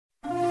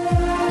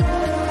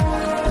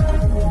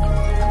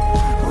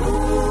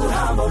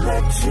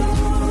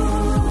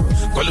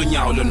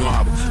Kolunyawo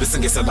lonwabo bese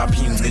ngeselapha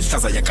ingci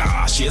ihlaza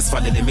yakashi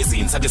esivalele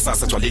emizini sathi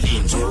sasa gcwale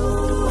linje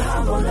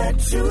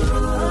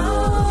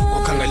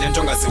ukhangele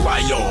into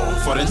ongaziwayo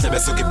for endlebe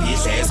esuke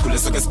ibhidle esikhule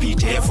esuke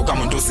esibhidhe evuka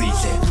umuntu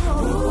uzidle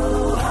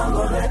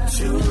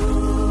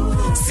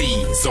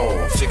sizo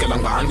fikela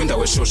ngani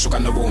kwindawo eshushu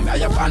kanobomi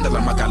ayabanda la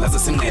magala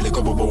zesinqele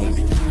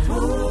kobobomi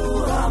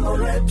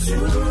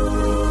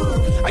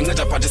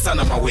anceda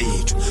phathisana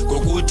mawethu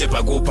ngokude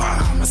bhakupha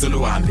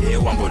maseluhambe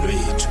uhambo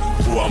lwethu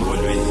uhambo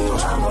lwethu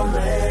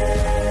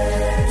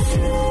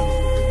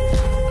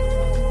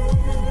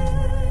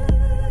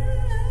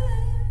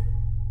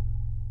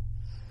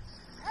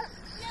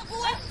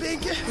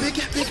Beke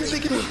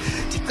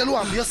ndicela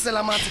uhambe uyosela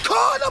amanzi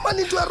khona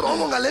mani into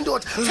erongo ngale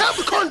ndoda themba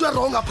ikhona into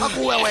erongo apha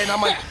kuwe wena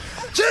mani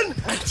Jin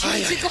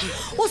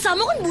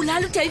uzama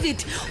ukundibulala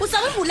uDavid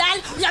uzama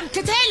ukundibulala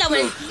uyamthethela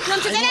wena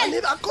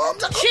uyamthethela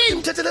akomza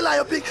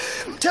ngimthethelelayo big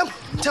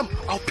Themba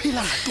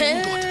awuphila ngathi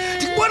ndoda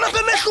ndikubona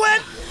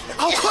kwemehlweni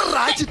awukho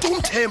right tu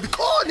umthembi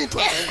khona into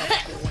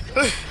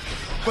erongo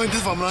Boy,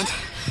 ndisiva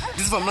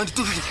mnandi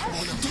tu.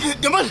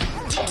 Yamani,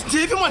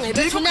 ndiphi mani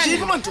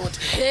ndoda.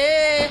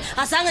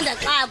 Azange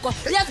ndaxakwa.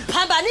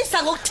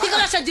 Uyaziphambanisa ngokuthika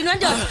kaShandini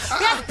wendoda.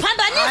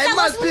 Uyaziphambanisa Hayi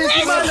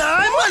masiphi mani,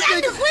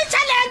 hayi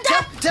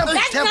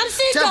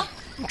masiphi.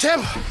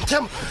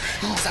 Themba.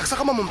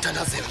 Ngizakusaka mama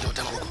umthandazeli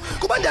ndoda ngoku.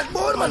 Kuba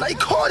ndiyakubona mana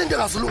ikhona into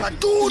engazulunga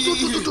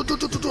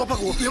tu apha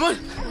kuwe. Yamani.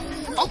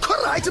 Awukho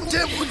right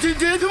Mthembu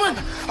ndiphi mani.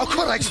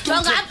 Awukho right tu.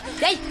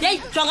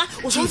 Jonga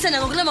uzumsena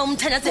ngokulema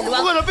umthandazeli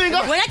wakho.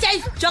 Wena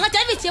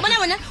David yabona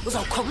wena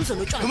uzawukhopha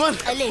uzonotshwa.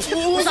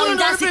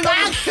 Uzawundazi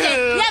kahle.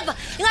 Yeba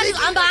ingathi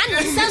uhambani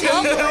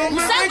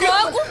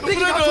ngisangoku.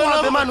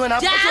 Uhambe mani wena.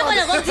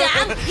 Yabona ngokuthi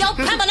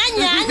yawuphamba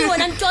nanyani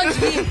wena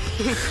Ntondini.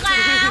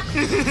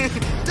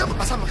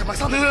 Basama.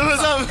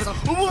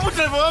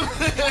 Ubudriver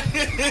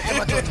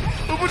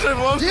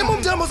wami. Yimo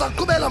Mthembu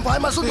uzaqhubela mva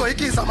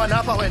masuzoyikisa mani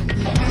apha wena.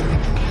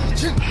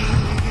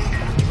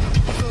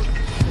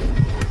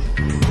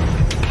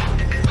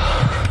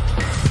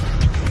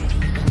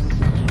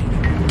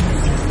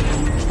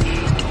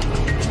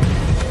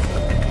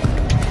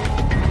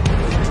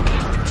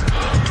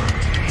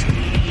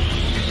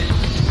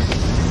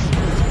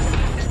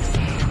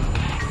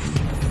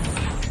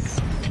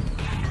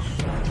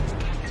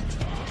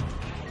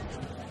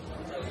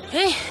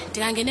 Hey,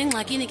 ndingangena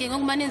engxakini ke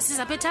ngokumane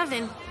ndisiza apha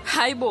etaveni.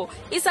 Hayibo,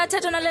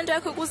 isathetho nalento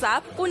yakho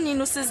kuzapha,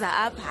 kunini usiza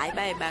apha, hayi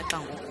bayebaxa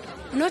ngoku.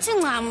 Nothi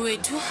ncam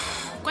wethu.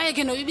 Kwaye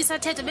ke noyibi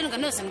sathethe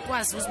bendinganoze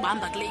ndikwazi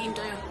uzibamba kule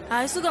into yo.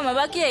 Hayi suka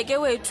mabakiyeke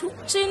wethu.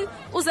 Tshini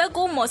uze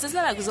kumo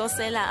sisilala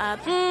kuzosela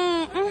apha.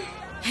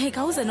 Hey,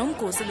 kawuze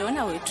nomgosi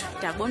lona wethu.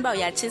 Ndiyabona uba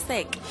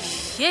uyatshiseka.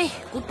 Hey,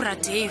 kuBra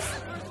Dave.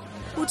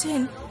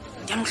 Uthini?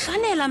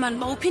 Ndiyamhlanela mani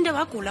ba uphinde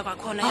wagula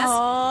kwakhona yazi.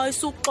 Hayi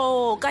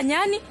suxoka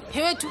nyani.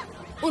 Hey wethu,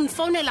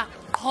 undifonela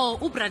qho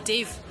uBra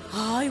Dave.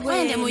 Hayi wena.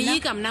 Kwaye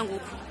ndiyamoyika mna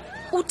ngoku.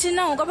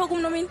 Uthina ngokapha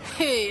kumnomini?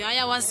 Hey,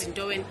 ayawazi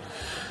into wena.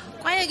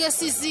 Kwaye ke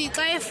sisi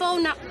xa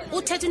efona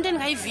uthetha into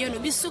endingayiviyo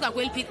nobisuka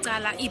kweliphi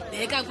icala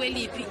ibheka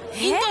kweliphi.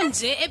 Into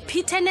nje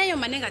ephitheneyo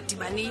mane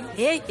engadibaniyo.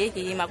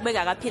 Hey,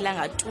 makubeka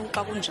akaphilanga tu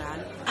xa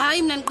kunjalo.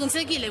 Hayi mina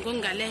ndiqinisekile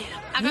ngokungaleyo.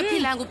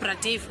 Akaphilanga uBra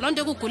Dave. Loo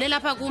nto kugulela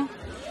apha kum.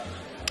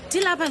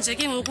 Ndilapha nje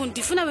ke ngoku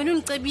ndifuna wena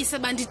unicebise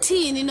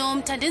bandithini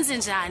nomtha ndenze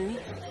njani.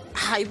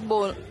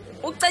 Hayibo,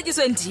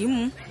 ucetyiswe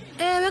ndim.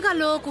 Ewe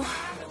kaloku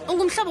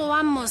ungumhlobo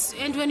wam mos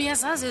and wena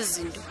uyazazi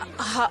izinto.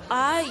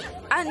 Hayi,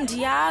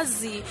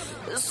 andiyazi.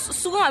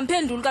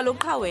 Sukungamphenduli kaloku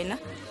qha wena.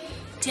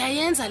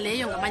 Ndiyayenza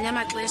leyo ngamanye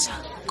amaxesha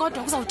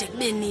kodwa kuzawude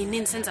kube nini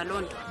ndisenza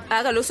loo nto.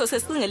 Kaloku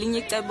sosesicingela elinye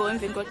icebo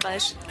emveni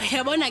kwexesha.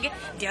 Yabona ke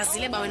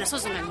ndiyazile ba wena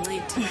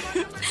sozungandincedi.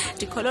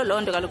 Ndikholo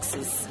loo nto kaloku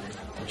sisi.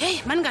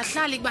 Hey,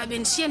 mandingahlali kuba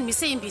bendishiye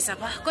ndimise imbiza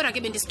pha kodwa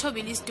ke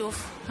bendisithobile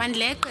isitofu.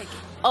 Mandileqe ke.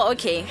 Oh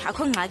okay,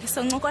 akho ngxaki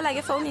soncokola ke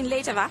efowunini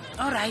later ba.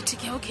 All right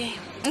ke okay.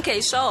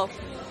 Okay, sure.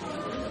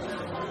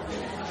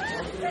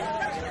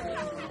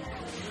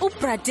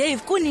 uBra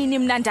Dave kunini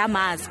mna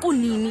ndamazi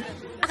kunini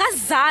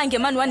akazange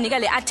mani wanika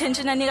le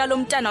attention anika lo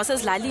mntana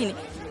wasezilalini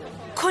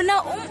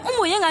khona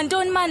umoye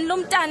ngantoni mani lo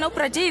mntana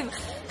uBra Dave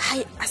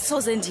hayi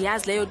asoze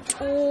ndiyazi leyo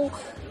tu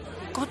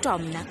kodwa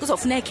mna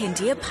kuzofuneka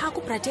ndiye pha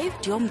kuBra Dave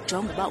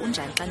ndiyomjonga uba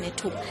unjani xa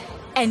nethuba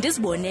and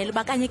isibonele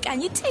uba kanye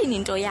ithini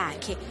into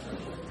yakhe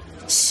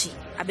shi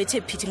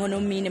abethe phithi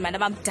ngonomini mani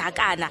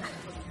abamdakana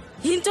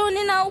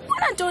yintoni na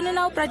ubona ntoni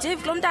na uBra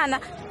Dave lo mntana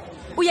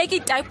uyeka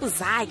itype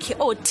zakhe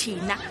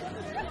othina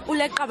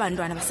uleqa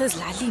abantwana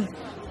basezilalini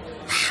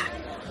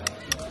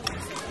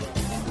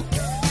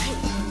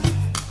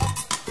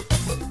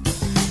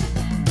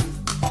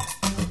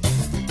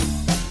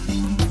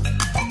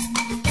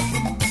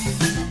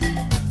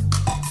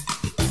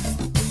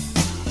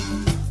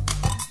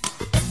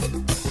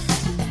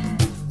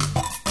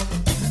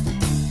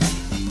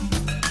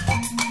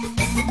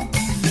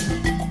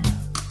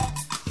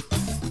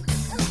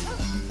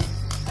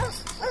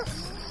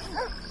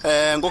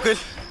Ngokheli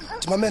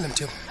Ndimamele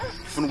Mthembu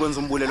ufuna ukwenza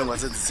umbulelo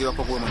ongasenzisiwe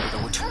apha kuwe mandoda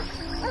kuthi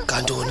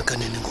kantoni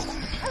kanene ngoku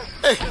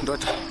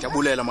ndoda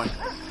ndiyabulela mani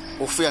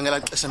ufika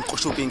ngela xesha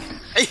ngiqoshoping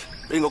hey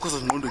bengekho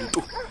sezingqondweni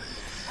tu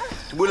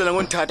ndibulela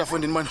ngonithatha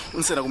fondini man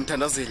unisena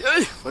kumthandazeli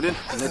hey fondini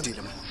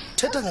ncedile man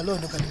thetha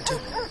ngalona kanti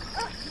Mthembu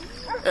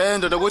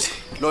ndoda ukuthi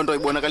lonto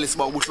ibonakalisa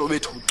ba ubuhlobo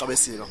bethu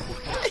uxabesile kakhulu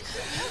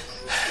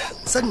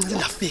sengicela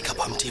ndafika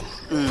pha Mthembu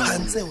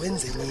phanse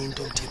wenze enye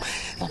into Mthembu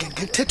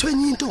ngithethwe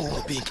enye into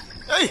ngopinki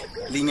hey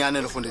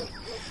linyane lo fondini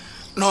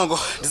noko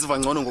ndisiva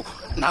ngcono ngoku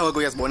nawe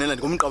kuyazibonela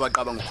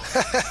ngomqabaqaba ngoku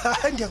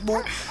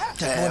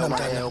ndiyakubona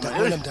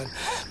mntana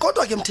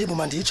kodwa ke Mthembu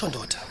manditsho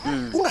ndoda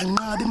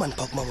unganqabi mani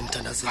pha kuma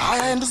ngomthandazeli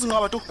hayi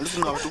ndisinqaba tu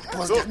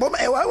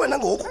ngoba ewe wena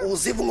ngoku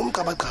uziva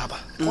ngomqabaqaba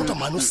kodwa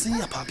mani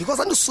usiya pha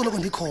because andisoloko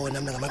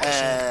ndikhona mina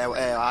ngamaxesha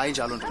hayi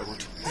njalo ndoda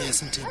ukuthi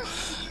yes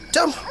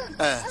Mthembu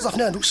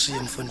uzafuneka ndikushiye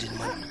mfondini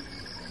mani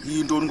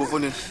yintoni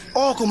ngofondini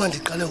oko manje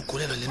ndiqale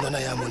ugulelwa lentwana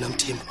yami wona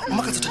Mthembu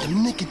umakathethe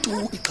ndimniki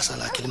tu ixesha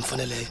lakhe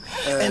limfaneleyo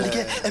and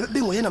ke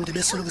bengoyena umuntu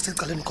besoloko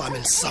secaleni kwami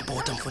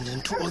ndisupporta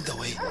mfondini to all the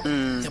way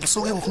yabo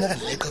so ke ngofuneka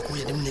ndileqa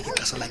kuye ndimniki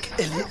ixesha lakhe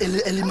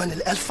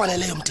elimanele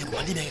elifaneleyo Mthembu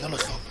mandibeke ngalo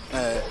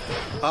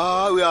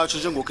hlobo uyatsho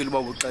njengokhe liba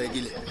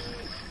uxakekile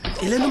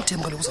ilena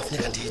Mthembu kaloku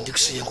uzafuneka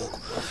ndikushiye ngoku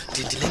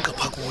ndileqa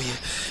pha kuye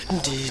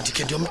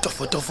ndikhe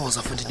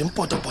ndiyomtofotofoza futhi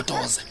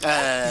ndimpotopotoze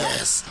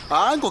yes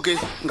hayi ngoke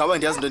ngaba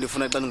ndiyazi into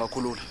endifuna xa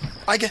ningakhulula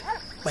ayike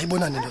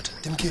mayibonane ndoda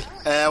ndimkhile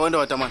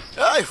wendoda man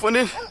hayi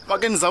fonini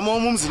make nizama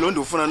umzi lo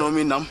ndifuna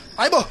nomini nami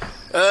hayibo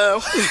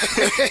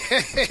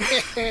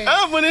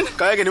fonini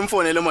ngeke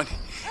ndimfonele mani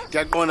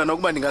ndiyaqonda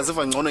nokuba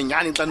ndingaziva ngcono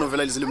nyani xa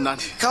novela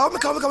lizilimnandi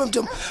khawume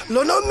Mthembu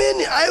lo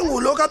nomini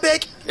ayingulo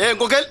kabeki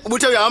nkokeli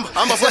ubuthe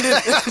uyahamba fonini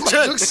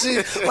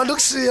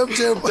mandukushiye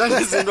Mthembu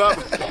izinto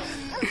apha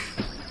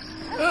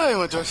hayi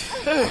madoda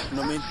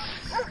nomini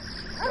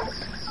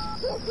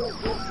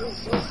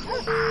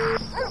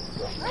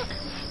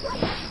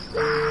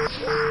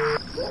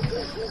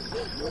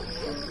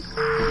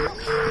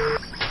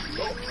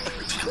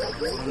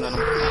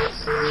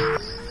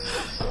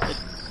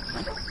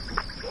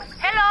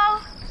Hello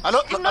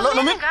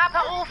Nomi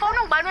ngapha ufona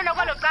ungubani wena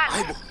kwalocala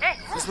hayibo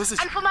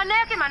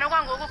anifumaneki manje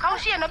okwangoku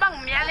khawushiye noba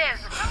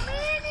ngumyalezo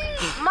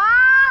ma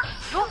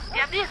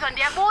ndiyabizwa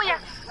ndiyabuya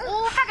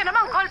ufake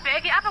noba ngicall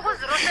back apha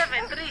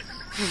ku-073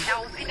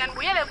 ndawufika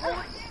ndibuyele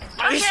kuwe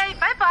okay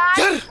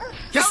bye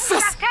yes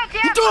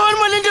ntoni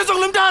mani lento yenza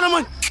kulo mntana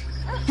mani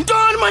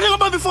ntoni mani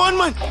engabambi ifoni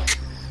mani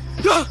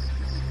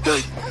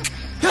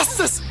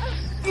yes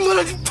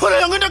ngicela ndiphula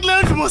yonke into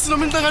kule ndlu mos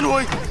Nomi ncengane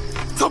hoyi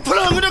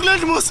ndizophula yonke into kule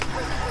ndlu mos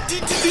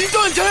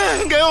into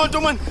nje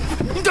ngeyonto mani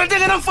into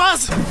engena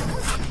mfazi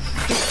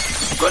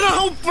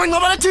khona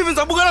ubangcabala TV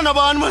ndizabukela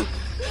nabani mani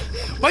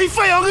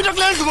wayifa yonke into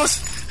kule ndlu mos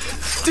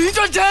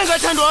into nje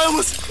engathandwayo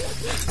mos